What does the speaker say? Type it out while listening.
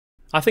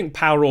I think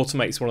Power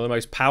Automate is one of the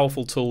most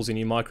powerful tools in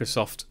your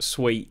Microsoft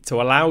suite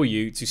to allow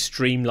you to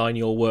streamline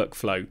your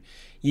workflow.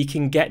 You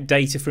can get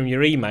data from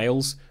your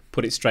emails,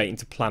 put it straight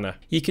into Planner.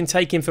 You can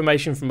take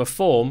information from a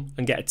form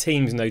and get a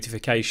Teams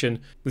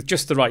notification with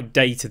just the right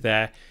data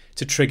there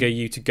to trigger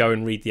you to go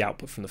and read the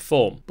output from the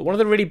form. But one of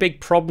the really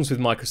big problems with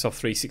Microsoft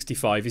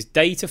 365 is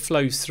data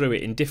flows through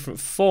it in different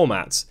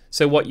formats.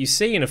 So what you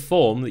see in a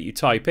form that you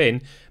type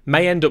in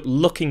may end up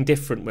looking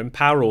different when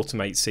Power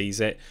Automate sees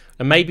it,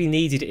 and may be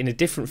needed in a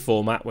different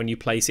format when you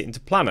place it into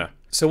Planner.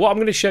 So what I'm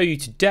going to show you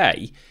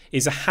today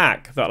is a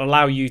hack that will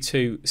allow you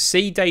to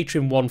see data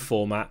in one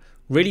format,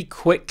 really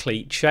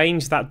quickly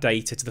change that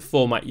data to the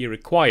format you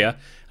require,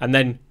 and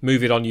then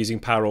move it on using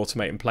Power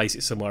Automate and place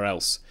it somewhere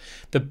else.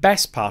 The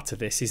best part of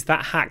this is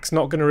that hack's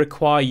not going to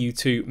require you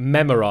to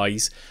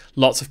memorize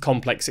lots of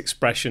complex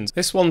expressions.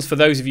 This one's for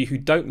those of you who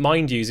don't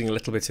mind using a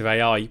little bit of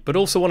AI, but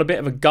also want a bit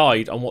of a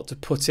guide on what to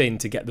put in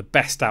to get the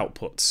best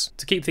outputs.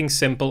 To keep things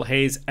simple,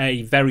 here's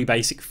a very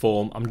basic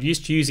form. I'm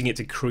just using it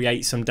to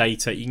create some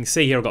data. You can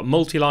see here I've got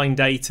multi-line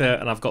data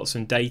and I've got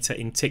some data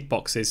in tick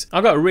boxes.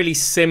 I've got a really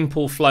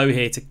simple flow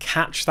here to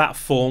catch that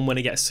form when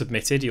it gets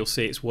submitted. You'll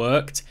see it's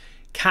worked.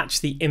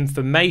 Catch the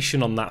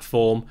information on that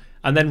form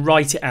and then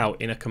write it out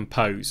in a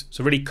compose. It's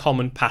a really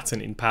common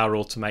pattern in Power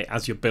Automate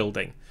as you're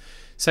building.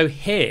 So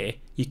here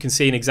you can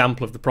see an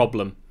example of the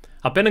problem.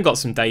 I've been and got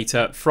some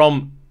data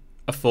from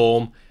a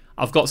form.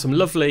 I've got some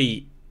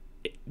lovely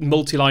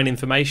multi-line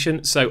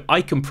information, so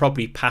I can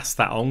probably pass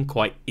that on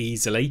quite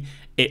easily.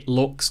 It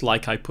looks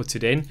like I put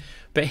it in.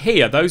 But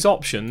here, those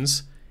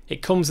options,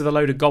 it comes with a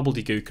load of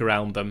gobbledygook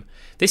around them.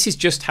 This is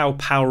just how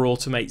Power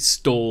Automate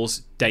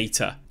stores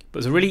data. But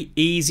there's a really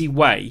easy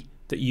way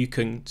that you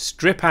can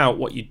strip out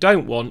what you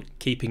don't want,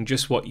 keeping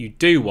just what you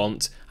do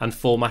want, and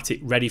format it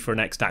ready for a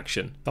next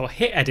action. So I'll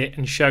hit edit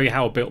and show you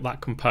how I built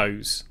that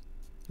compose.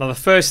 Now the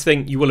first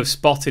thing you will have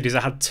spotted is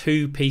I had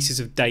two pieces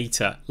of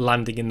data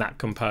landing in that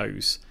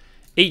compose.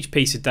 Each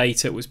piece of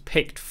data was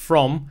picked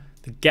from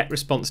the get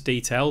response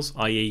details,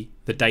 i.e.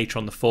 the data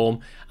on the form,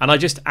 and I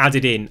just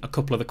added in a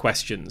couple of the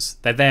questions.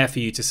 They're there for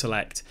you to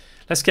select.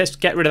 Let's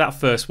get rid of that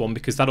first one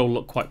because that'll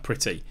look quite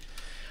pretty.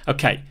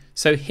 Okay,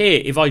 so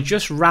here if I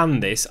just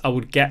ran this I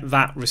would get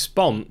that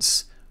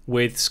response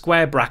with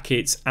square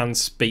brackets and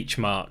speech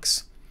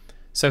marks.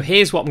 So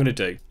here's what I'm going to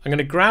do. I'm going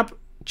to grab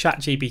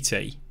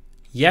ChatGPT.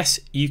 Yes,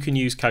 you can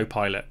use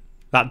Copilot.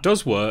 That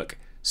does work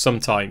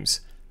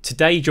sometimes.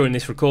 Today during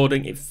this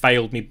recording it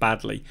failed me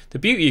badly. The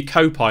beauty of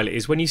Copilot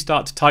is when you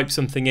start to type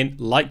something in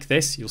like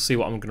this, you'll see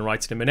what I'm going to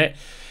write in a minute,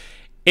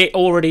 it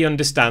already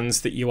understands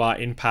that you are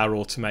in Power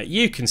Automate.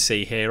 You can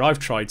see here I've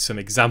tried some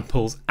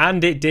examples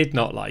and it did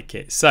not like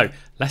it. So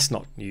let's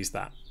not use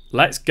that.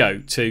 Let's go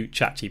to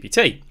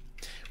ChatGPT.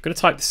 I'm going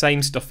to type the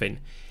same stuff in.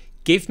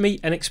 Give me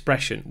an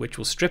expression which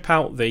will strip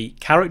out the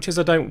characters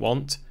I don't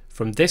want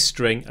from this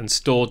string and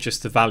store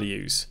just the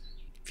values.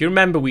 If you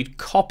remember, we'd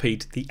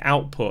copied the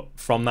output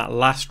from that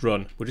last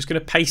run. We're just going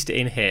to paste it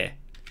in here.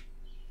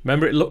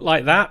 Remember it looked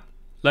like that?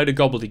 Load of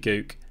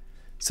gobbledygook.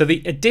 So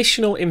the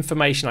additional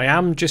information I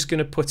am just going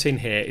to put in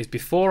here is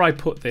before I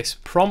put this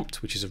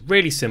prompt, which is a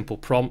really simple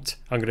prompt,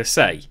 I'm going to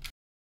say,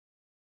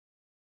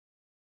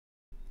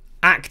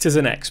 act as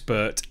an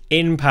expert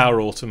in Power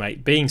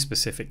Automate, being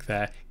specific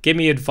there, give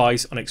me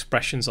advice on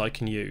expressions I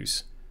can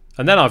use.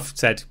 And then I've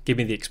said, give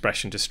me the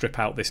expression to strip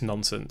out this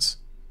nonsense.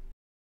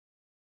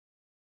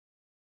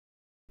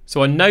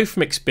 So I know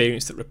from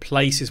experience that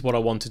replace is what I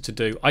wanted to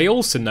do. I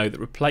also know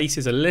that replace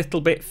is a little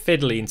bit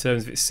fiddly in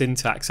terms of its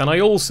syntax, and I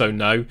also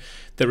know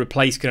that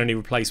replace can only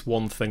replace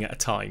one thing at a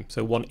time,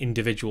 so one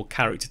individual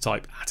character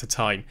type at a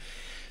time.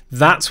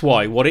 That's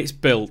why what it's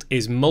built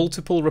is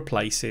multiple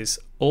replaces,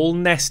 all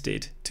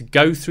nested, to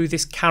go through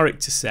this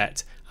character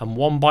set and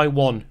one by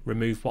one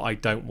remove what I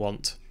don't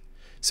want.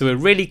 So we're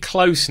really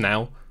close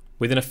now,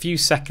 within a few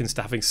seconds,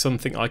 to having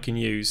something I can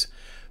use.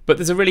 But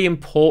there's a really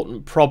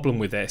important problem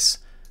with this.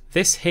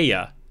 This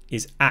here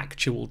is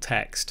actual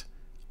text.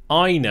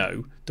 I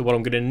know that what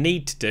I'm going to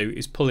need to do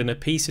is pull in a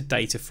piece of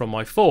data from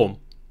my form.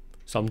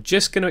 So I'm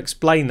just going to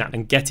explain that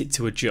and get it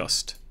to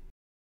adjust.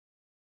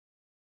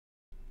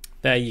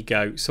 There you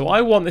go. So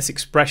I want this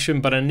expression,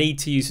 but I need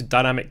to use a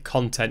dynamic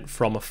content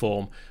from a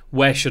form.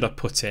 Where should I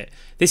put it?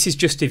 This is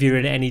just if you're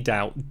in any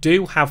doubt.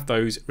 Do have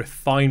those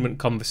refinement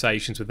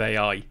conversations with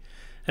AI.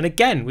 And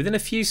again, within a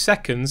few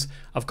seconds,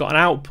 I've got an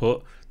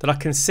output that I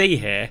can see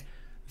here.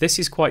 This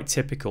is quite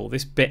typical,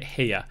 this bit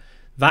here.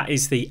 That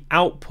is the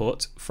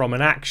output from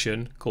an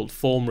action called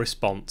form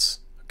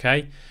response.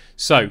 Okay,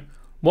 so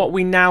what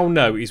we now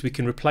know is we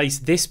can replace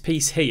this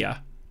piece here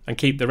and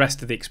keep the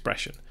rest of the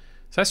expression.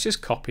 So let's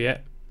just copy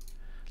it.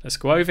 Let's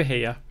go over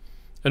here.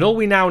 And all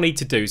we now need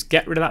to do is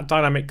get rid of that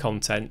dynamic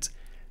content,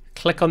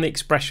 click on the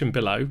expression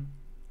below,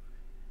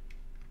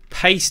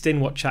 paste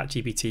in what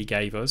ChatGPT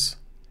gave us,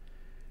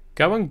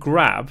 go and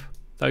grab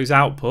those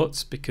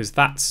outputs because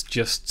that's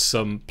just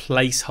some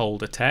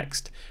placeholder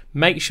text.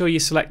 Make sure you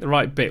select the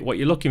right bit. What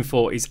you're looking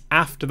for is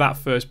after that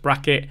first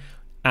bracket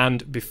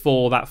and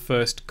before that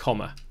first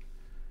comma.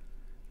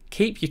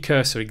 Keep your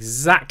cursor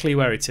exactly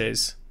where it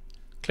is.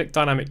 click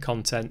dynamic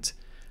content,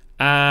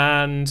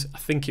 and I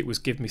think it was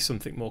give me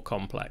something more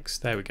complex.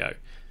 There we go.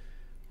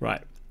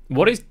 Right.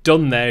 What it's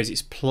done there is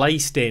it's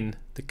placed in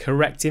the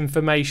correct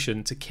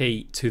information to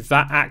key to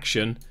that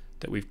action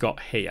that we've got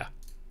here.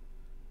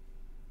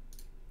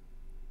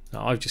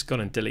 Now I've just gone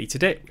and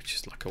deleted it, which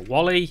is like a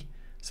wally.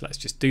 So let's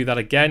just do that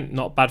again.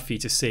 Not bad for you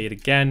to see it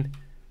again.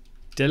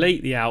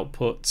 Delete the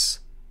outputs.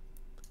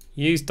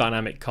 Use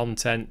dynamic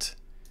content.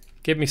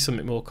 Give me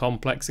something more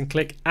complex and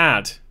click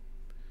add.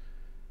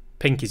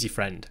 Pink is your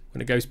friend.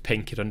 When it goes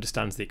pink, it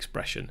understands the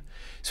expression.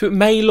 So it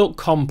may look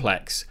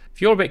complex.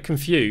 If you're a bit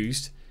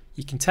confused,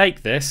 you can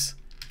take this,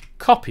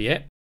 copy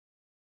it,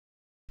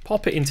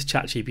 pop it into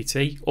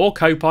ChatGPT or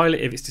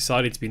Copilot if it's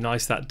decided to be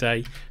nice that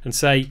day, and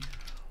say,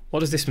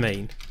 what does this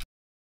mean?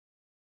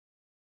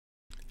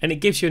 And it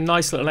gives you a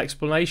nice little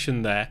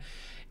explanation there.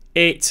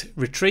 It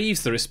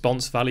retrieves the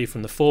response value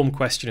from the form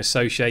question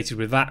associated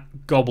with that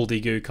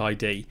gobbledygook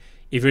ID.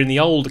 If you're in the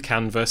older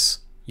canvas,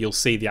 you'll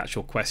see the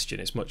actual question.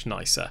 It's much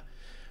nicer.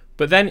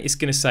 But then it's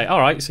going to say,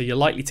 all right, so you're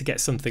likely to get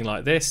something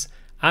like this,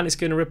 and it's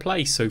going to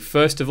replace. So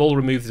first of all,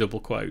 remove the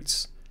double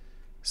quotes.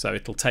 So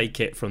it'll take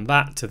it from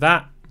that to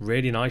that.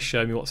 Really nice,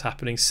 show me what's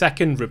happening.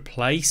 Second,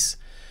 replace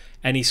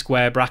any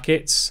square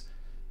brackets.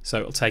 So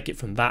it'll take it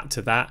from that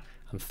to that.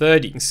 And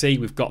third, you can see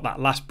we've got that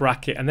last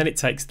bracket, and then it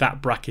takes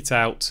that bracket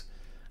out.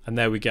 And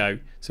there we go.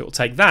 So it'll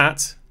take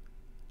that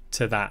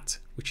to that,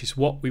 which is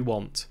what we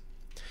want.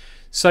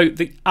 So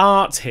the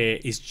art here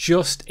is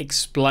just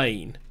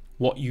explain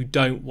what you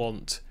don't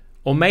want.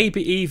 Or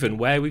maybe even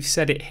where we've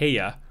said it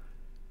here,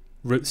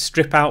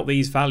 strip out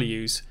these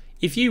values.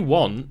 If you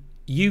want,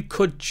 you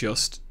could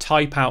just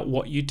type out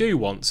what you do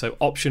want. So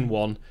option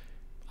 1,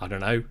 I don't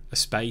know, a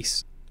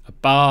space, a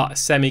bar, a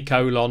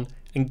semicolon,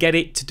 and get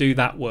it to do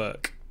that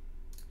work.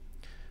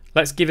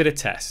 Let's give it a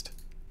test.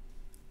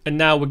 And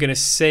now we're going to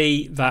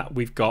see that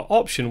we've got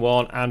option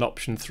 1 and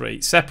option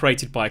 3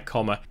 separated by a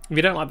comma. If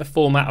you don't like the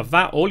format of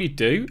that, all you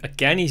do,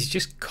 again, is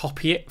just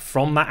copy it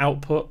from that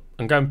output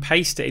and go and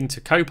paste it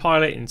into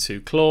Copilot,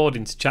 into Claude,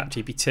 into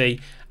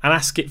ChatGPT, and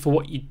ask it for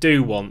what you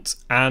do want,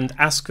 and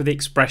ask for the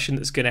expression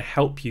that's going to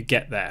help you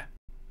get there.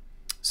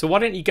 So why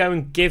don't you go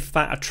and give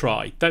that a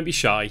try? Don't be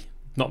shy.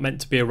 Not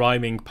meant to be a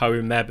rhyming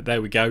poem there, but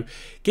there we go.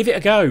 Give it a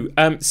go.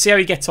 See how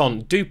you get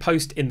on. Do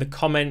post in the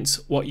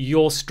comments what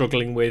you're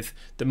struggling with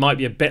that might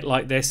be a bit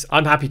like this.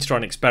 I'm happy to try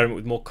and experiment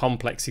with more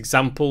complex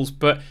examples,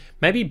 but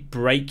maybe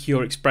break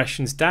your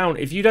expressions down.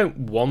 If you don't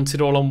want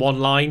it all on one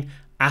line,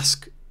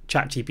 ask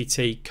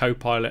ChatGPT,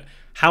 Copilot,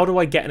 how do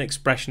I get an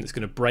expression that's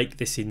going to break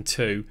this in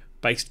two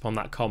based upon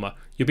that comma?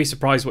 You'll be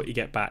surprised what you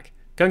get back.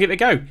 Go and give it a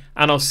go,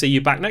 and I'll see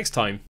you back next time.